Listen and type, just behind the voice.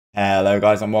Hello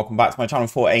guys and welcome back to my channel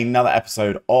for another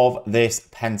episode of this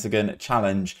Pentagon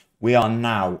challenge. We are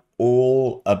now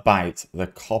all about the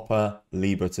Copa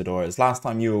Libertadores. Last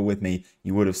time you were with me,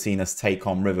 you would have seen us take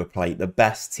on River Plate, the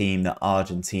best team that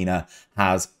Argentina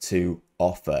has to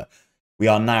offer. We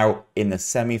are now in the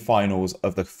semi-finals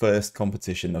of the first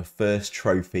competition, the first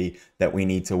trophy that we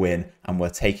need to win, and we're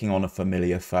taking on a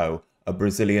familiar foe, a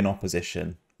Brazilian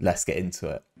opposition. Let's get into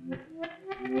it.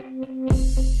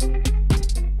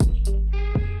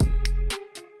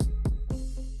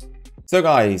 So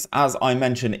guys, as I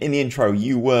mentioned in the intro,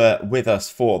 you were with us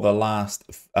for the last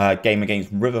game against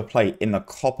River Plate in the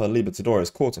Copa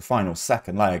Libertadores quarterfinal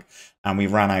second leg, and we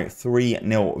ran out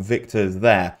 3-0 victors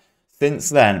there. Since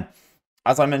then,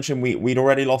 as I mentioned, we'd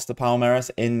already lost to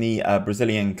Palmeiras in the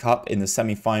Brazilian Cup in the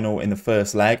semi-final in the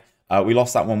first leg. We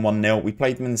lost that one 1-0. We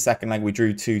played them in the second leg. We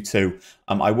drew 2-2.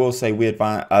 I will say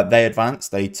they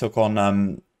advanced. They took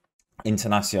on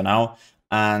Internacional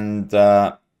and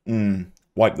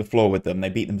wiped the floor with them. They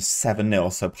beat them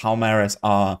 7-0. So Palmeiras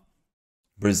are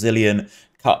Brazilian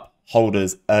Cup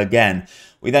holders again.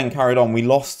 We then carried on. We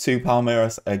lost to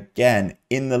Palmeiras again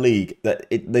in the league.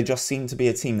 They just seem to be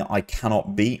a team that I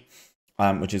cannot beat,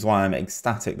 which is why I'm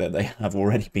ecstatic that they have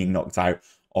already been knocked out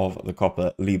of the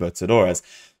Copa Libertadores.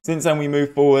 Since then, we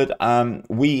move forward.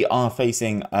 We are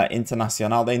facing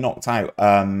Internacional. They knocked out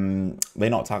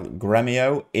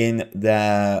Grêmio in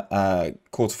their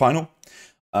quarterfinal.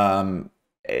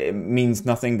 It means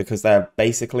nothing because they're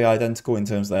basically identical in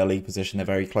terms of their league position. They're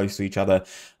very close to each other.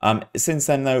 Since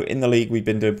then, though, in the league, we've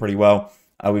been doing pretty well.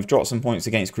 We've dropped some points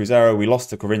against Cruzeiro. We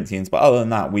lost to Corinthians. But other than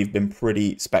that, we've been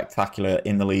pretty spectacular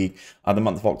in the league. The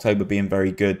month of October being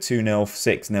very good. 2-0,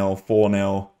 6-0,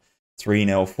 4-0,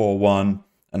 3-0, 4-1,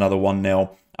 another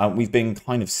 1-0. We've been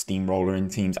kind of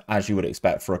steamrolling teams, as you would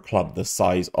expect for a club the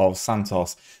size of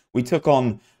Santos. We took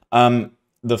on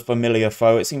the familiar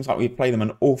foe. It seems like we play them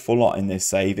an awful lot in this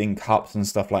save, in cups and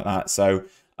stuff like that. So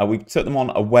we took them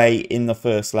on away in the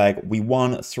first leg. We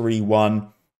won 3-1.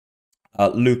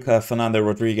 Luca, Fernando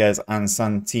Rodriguez and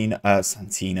Santiago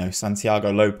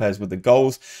Lopez with the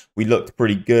goals. We looked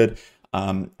pretty good.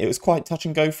 It was quite touch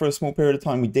and go for a small period of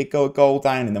time. We did go a goal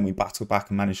down and then we battled back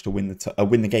and managed to win the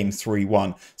game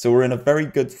 3-1. So we're in a very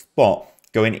good spot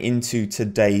going into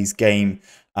today's game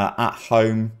at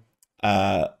home.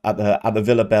 At the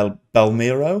Villa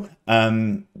Belmiro.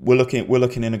 We're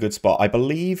looking in a good spot. I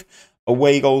believe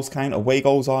away goals count. Away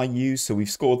goals are used, so we've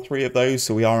scored 3 of those.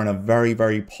 So we are in a very,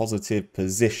 very positive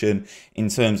position in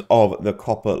terms of the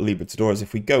Copa Libertadores.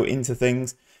 If we go into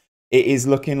things, it is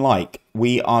looking like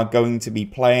we are going to be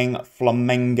playing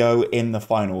Flamengo in the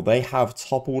final. They have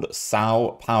toppled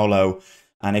Sao Paulo,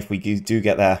 and if we do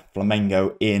get there,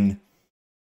 Flamengo in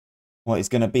what is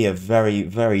going to be a very,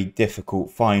 very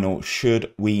difficult final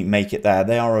should we make it there.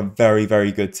 They are a very,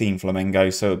 very good team,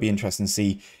 Flamengo, so it'll be interesting to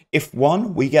see if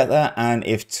 1, we get there, and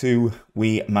if 2,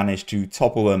 we manage to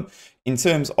topple them. In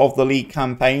terms of the league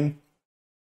campaign,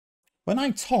 we're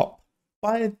now top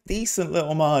by a decent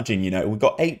little margin, you know. We've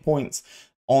got 8 points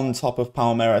on top of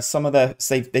Palmeiras. Some of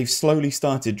they've slowly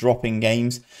started dropping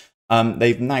games.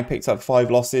 They've now picked up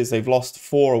 5 losses. They've lost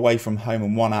 4 away from home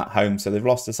and 1 at home. So they've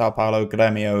lost to Sao Paulo,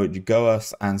 Grêmio,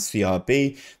 Goiás and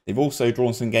CRB. They've also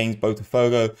drawn some games,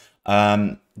 Botafogo.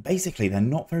 Basically, they're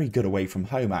not very good away from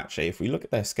home, actually. If we look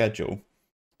at their schedule,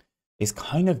 it's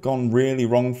kind of gone really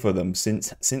wrong for them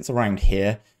since around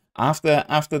here.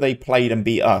 After they played and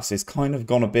beat us, it's kind of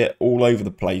gone a bit all over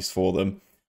the place for them.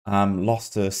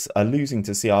 Losing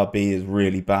to CRB is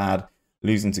really bad.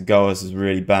 Losing to Goiás is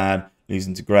really bad.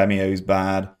 Losing to Grêmio is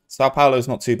bad. Sao Paulo is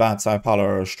not too bad. Sao Paulo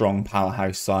are a strong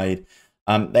powerhouse side.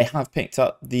 They have picked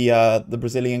up the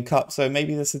Brazilian Cup, so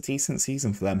maybe this is a decent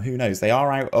season for them. Who knows? They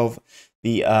are out of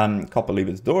the Copa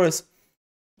Libertadores.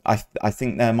 I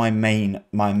think they're my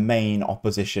main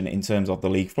opposition in terms of the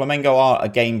league. Flamengo are a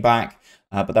game back,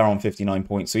 but they're on 59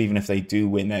 points. So even if they do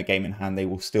win their game in hand, they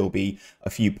will still be a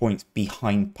few points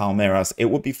behind Palmeiras. It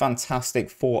would be fantastic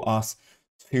for us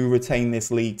to retain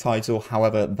this league title.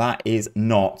 However, that is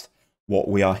not what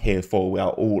we are here for. We are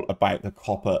all about the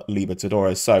Copa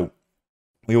Libertadores. So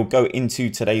we will go into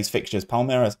today's fixtures.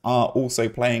 Palmeiras are also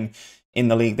playing in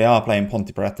the league. They are playing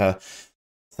Ponte Preta.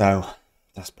 So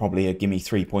that's probably a gimme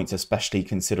 3 points, especially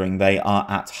considering they are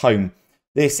at home.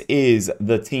 This is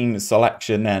the team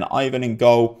selection then. Ivan in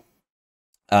goal.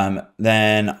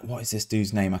 Then, what is this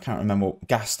dude's name? I can't remember.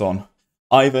 Gaston.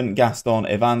 Ivan, Gaston,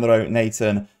 Evandro,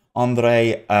 Nathan,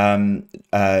 Andre,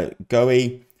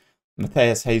 Goey,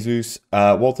 Mateus Jesus,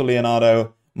 Walter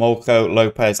Leonardo, Molko,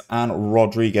 Lopez, and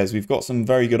Rodriguez. We've got some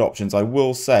very good options. I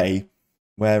will say,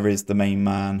 where is the main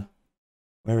man?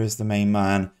 Where is the main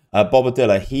man?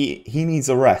 Bobadilla, he needs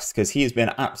a rest because he has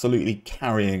been absolutely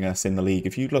carrying us in the league.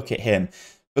 If you look at him,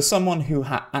 for someone who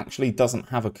actually doesn't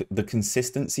have the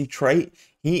consistency trait,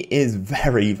 he is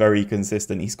very, very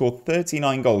consistent. He scored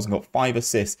 39 goals and got 5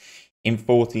 assists in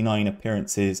 49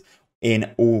 appearances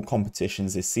in all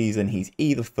competitions this season. He's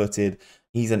either-footed.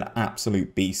 He's an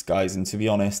absolute beast, guys. And to be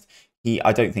honest,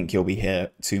 I don't think he'll be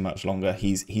here too much longer.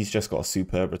 He's just got a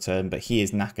superb return, but he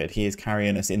is knackered. He is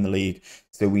carrying us in the league.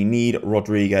 So we need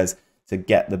Rodriguez to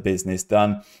get the business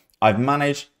done. I've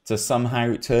managed to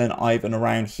somehow turn Ivan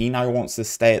around. He now wants to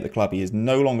stay at the club. He is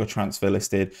no longer transfer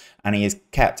listed, and he has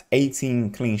kept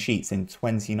 18 clean sheets in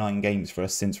 29 games for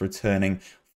us since returning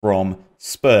from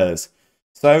Spurs.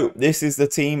 So this is the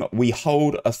team. We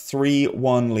hold a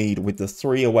 3-1 lead with the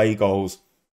 3 away goals.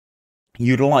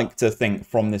 You'd like to think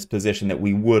from this position that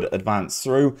we would advance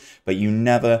through, but you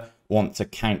never want to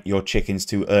count your chickens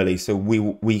too early. So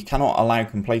we cannot allow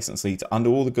complacency to, under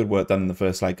all the good work done in the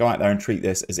first leg, go out there and treat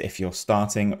this as if you're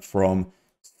starting from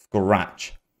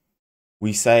scratch.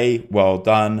 We say, well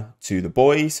done to the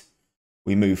boys.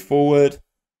 We move forward.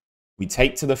 We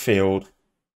take to the field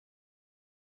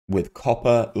with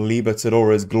COPA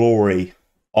Libertadores glory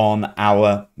on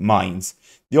our minds.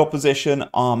 The opposition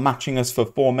are matching us for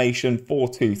formation,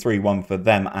 4-2-3-1 for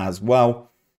them as well.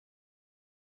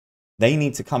 They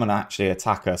need to come and actually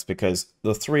attack us because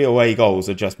the 3 away goals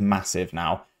are just massive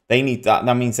now. They need that.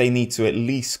 That means they need to at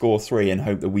least score 3 and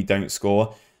hope that we don't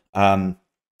score. And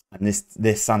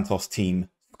this Santos team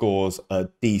scores a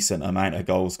decent amount of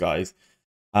goals, guys.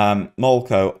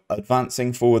 Molko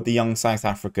advancing forward, the young South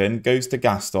African, goes to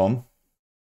Gaston.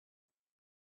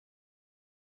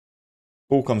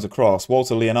 Ball comes across.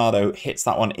 Walter Leonardo hits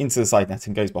that one into the side net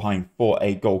and goes behind for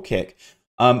a goal kick.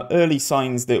 Early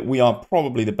signs that we are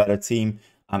probably the better team,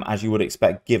 as you would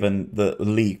expect, given the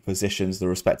league positions, the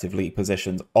respective league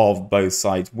positions of both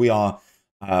sides. We are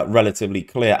relatively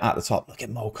clear at the top. Look at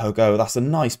Molko go. That's a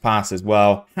nice pass as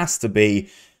well. Has to be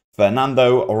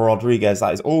Fernando Rodriguez.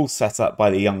 That is all set up by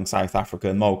the young South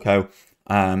African Molko.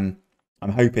 I'm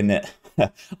hoping that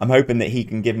he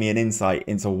can give me an insight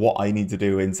into what I need to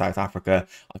do in South Africa.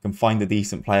 I can find a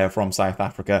decent player from South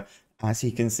Africa, as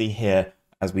you can see here,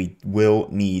 as we will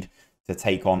need to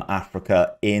take on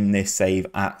Africa in this save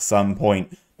at some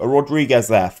point. But Rodriguez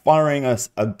there, firing us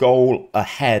a goal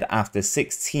ahead after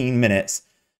 16 minutes,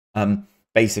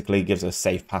 basically gives us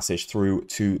safe passage through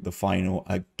to the final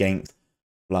against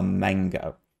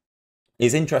Flamengo.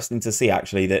 It's interesting to see,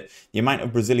 actually, that the amount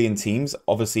of Brazilian teams,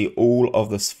 obviously all of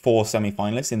the 4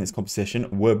 semi-finalists in this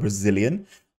competition were Brazilian.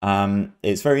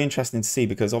 It's very interesting to see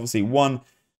because, obviously,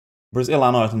 Brazil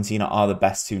and Argentina are the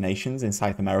best 2 nations in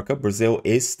South America. Brazil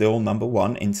is still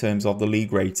 #1 in terms of the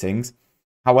league ratings.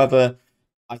 However,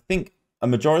 I think a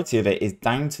majority of it is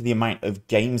down to the amount of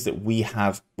games that we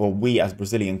have, well, we as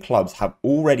Brazilian clubs have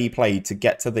already played to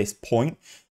get to this point.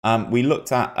 We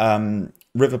looked at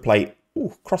River Plate.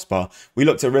 Ooh, crossbar. We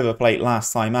looked at River Plate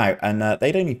last time out, and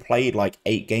they'd only played like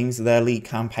 8 games of their league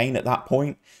campaign at that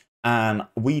point. And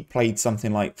we played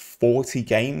something like 40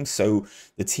 games, so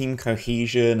the team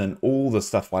cohesion and all the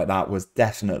stuff like that was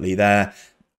definitely there.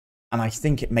 And I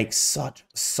think it makes such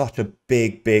a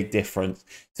big difference.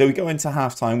 So we go into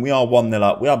halftime, we are 1-0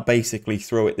 up. We are basically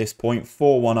through at this point,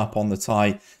 4-1 up on the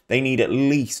tie. They need at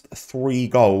least 3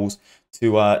 goals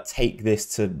to take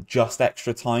this to just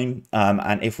extra time.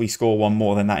 And if we score 1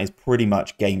 more, then that is pretty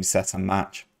much game, set and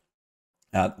match.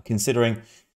 Considering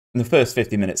in the first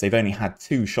 50 minutes, they've only had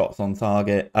 2 shots on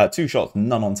target, 2 shots,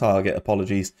 none on target,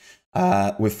 apologies.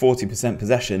 With 40%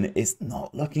 possession, it's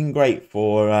not looking great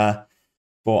for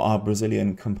our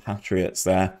Brazilian compatriots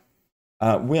there.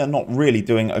 We are not really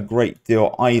doing a great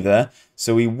deal either,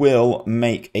 so we will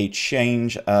make a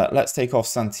change. Let's take off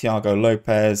Santiago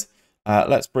Lopez.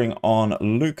 Let's bring on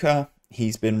Luca.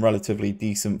 He's been relatively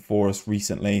decent for us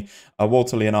recently.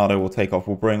 Walter Leonardo will take off.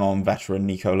 We'll bring on veteran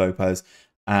Nico Lopez.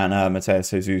 And Mateus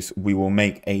Jesus, we will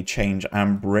make a change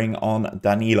and bring on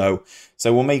Danilo.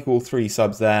 So we'll make all 3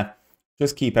 subs there.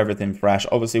 Just keep everything fresh.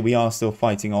 Obviously, we are still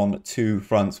fighting on 2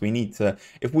 fronts. We need to,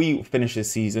 if we finish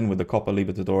this season with the Copa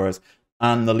Libertadores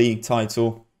and the league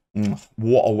title,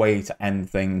 what a way to end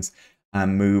things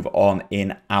and move on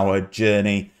in our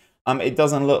journey. It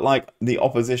doesn't look like the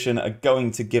opposition are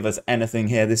going to give us anything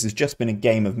here. This has just been a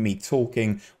game of me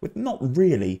talking with not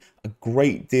really a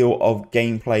great deal of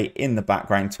gameplay in the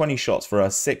background. 20 shots for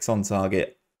us, 6 on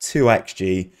target, 2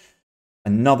 XG.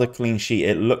 Another clean sheet,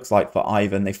 it looks like, for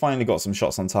Ivan. They finally got some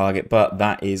shots on target, but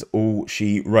that is all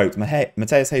she wrote.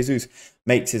 Mateus Jesus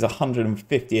makes his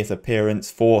 150th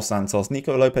appearance for Santos.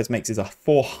 Nico Lopez makes his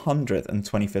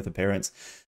 425th appearance.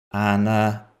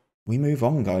 And we move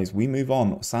on, guys. We move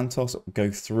on. Santos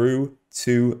go through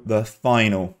to the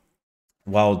final.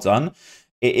 Well done.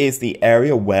 It is the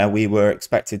area where we were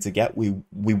expected to get. We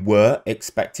were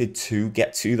expected to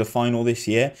get to the final this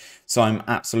year. So I'm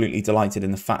absolutely delighted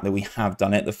in the fact that we have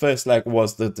done it. The first leg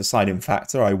was the deciding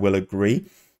factor, I will agree.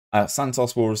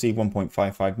 Santos will receive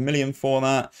 1.55 million for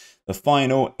that. The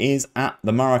final is at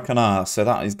the Maracanã. So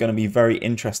that is going to be very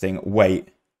interesting. Wait.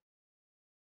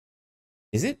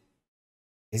 Is it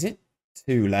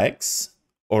 2 legs?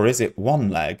 Or is it 1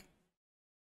 leg?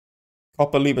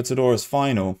 Copa Libertadores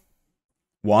final.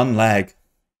 1 leg.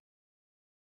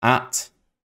 Is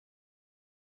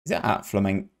it at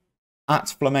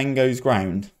Flamengo's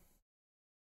ground?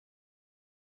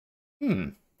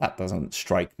 That doesn't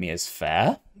strike me as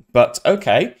fair. But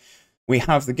okay. We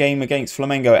have the game against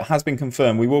Flamengo. It has been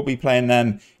confirmed. We will be playing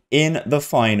them in the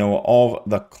final of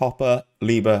the Copa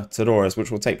Libertadores, which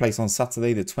will take place on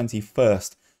Saturday, the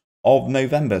 21st of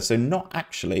November. So not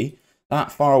actually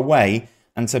that far away.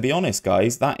 And to be honest,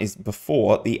 guys, that is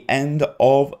before the end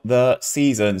of the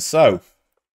season. So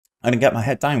I'm going to get my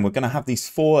head down. We're going to have these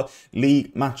 4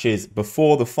 league matches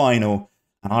before the final.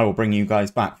 And I will bring you guys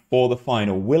back for the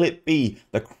final. Will it be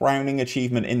the crowning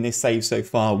achievement in this save so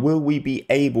far? Will we be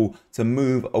able to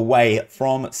move away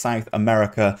from South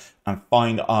America and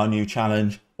find our new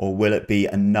challenge? Or will it be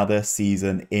another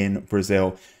season in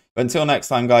Brazil? But until next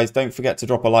time, guys, don't forget to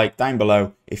drop a like down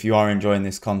below if you are enjoying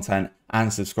this content,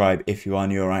 and subscribe if you are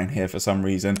new around here for some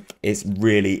reason. It's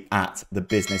really at the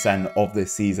business end of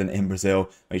this season in Brazil.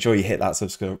 Make sure you hit that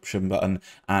subscription button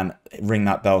and ring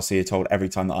that bell so you're told every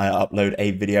time that I upload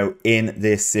a video in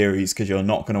this series, because you're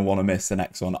not going to want to miss the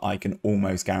next one. I can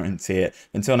almost guarantee it.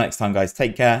 Until next time, guys,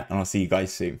 take care, and I'll see you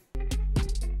guys soon.